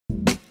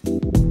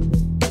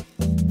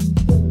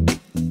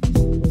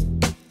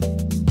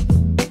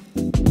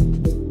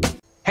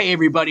Hey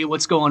everybody,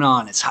 what's going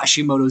on? It's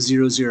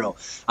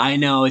Hashimoto00. I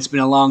know it's been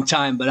a long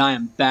time, but I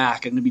am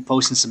back. I'm going to be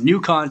posting some new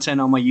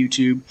content on my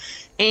YouTube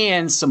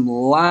and some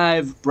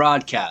live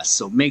broadcasts,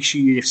 so make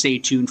sure you stay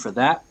tuned for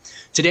that.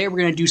 Today we're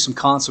going to do some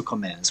console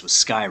commands with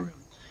Skyrim,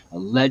 a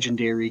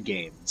legendary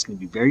game. It's going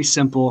to be very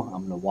simple.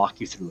 I'm going to walk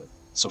you through it.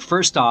 So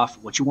first off,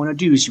 what you want to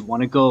do is you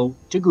want to go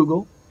to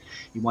Google.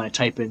 You want to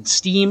type in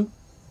Steam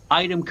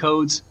item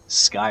codes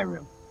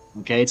Skyrim.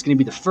 Okay, it's going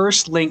to be the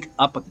first link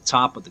up at the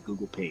top of the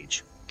Google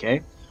page.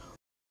 Okay.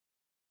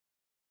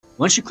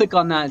 Once you click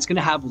on that, it's going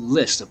to have a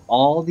list of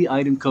all the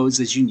item codes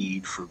that you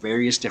need for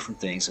various different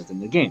things within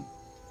the game.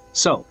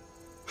 So,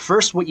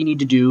 first what you need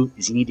to do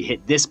is you need to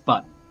hit this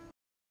button.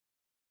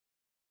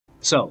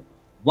 So,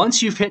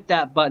 once you've hit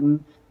that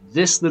button,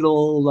 this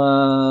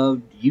little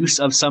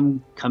use of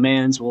some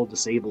commands will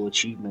disable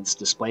achievements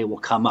display will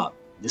come up.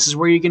 This is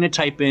where you're going to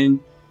type in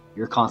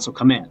your console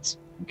commands.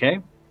 Okay.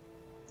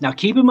 Now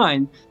keep in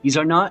mind, these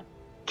are not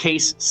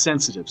case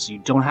sensitive, so you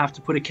don't have to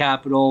put a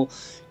capital,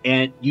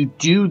 and you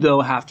do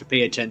though have to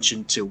pay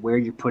attention to where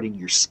you're putting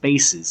your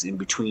spaces in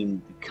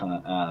between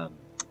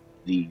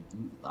the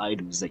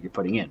items that you're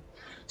putting in.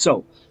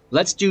 So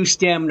let's do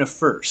stamina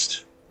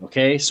first.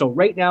 Okay, so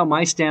right now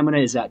my stamina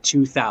is at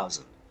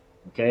 2,000.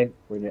 Okay,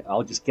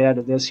 I'll just get out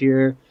of this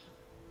here.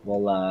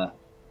 We'll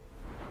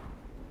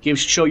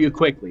show you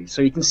quickly.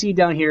 So you can see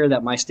down here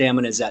that my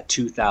stamina is at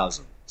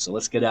 2,000. So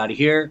let's get out of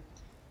here,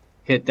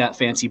 hit that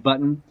fancy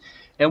button.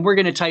 And we're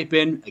going to type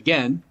in,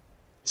 again,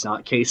 it's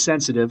not case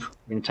sensitive,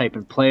 we're going to type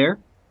in player,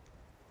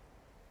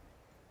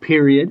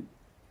 period,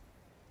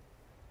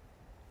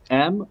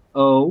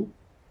 M-O-D-A-V,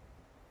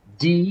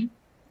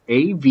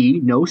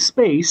 no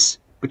space,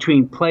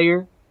 between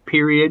player,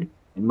 period,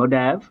 and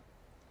modav.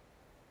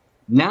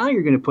 Now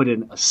you're going to put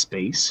in a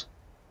space,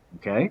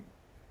 okay?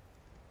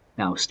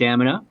 Now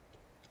stamina,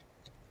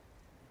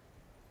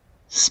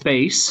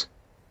 space,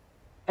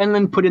 and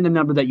then put in the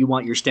number that you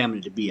want your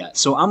stamina to be at.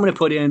 So I'm going to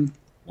put in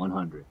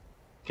 100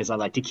 because I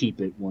like to keep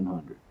it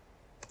 100.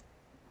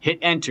 Hit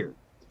enter.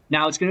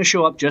 Now it's going to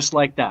show up just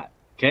like that.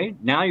 Okay,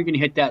 now you're going to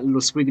hit that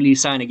little squiggly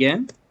sign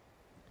again.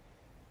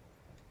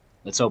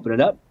 Let's open it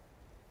up,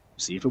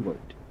 see if it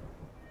worked.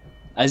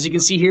 As you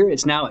can see here,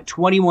 it's now at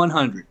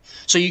 2100.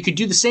 So you could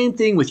do the same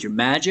thing with your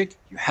magic,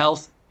 your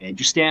health, and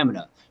your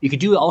stamina. You could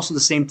do also the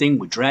same thing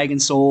with dragon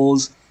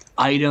souls,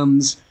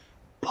 items,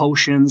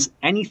 potions,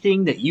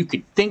 anything that you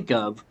could think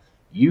of,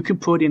 you can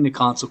put in the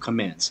console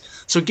commands.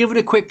 So give it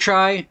a quick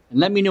try and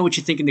let me know what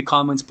you think in the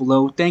comments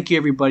below. Thank you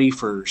everybody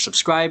for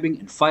subscribing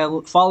and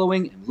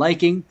following and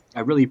liking. I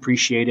really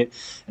appreciate it.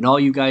 And all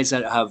you guys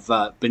that have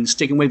been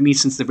sticking with me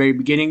since the very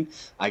beginning,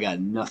 I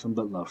got nothing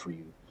but love for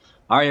you.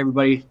 All right,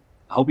 everybody.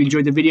 I hope you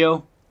enjoyed the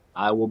video.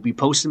 I will be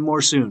posting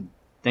more soon.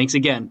 Thanks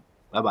again.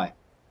 Bye-bye.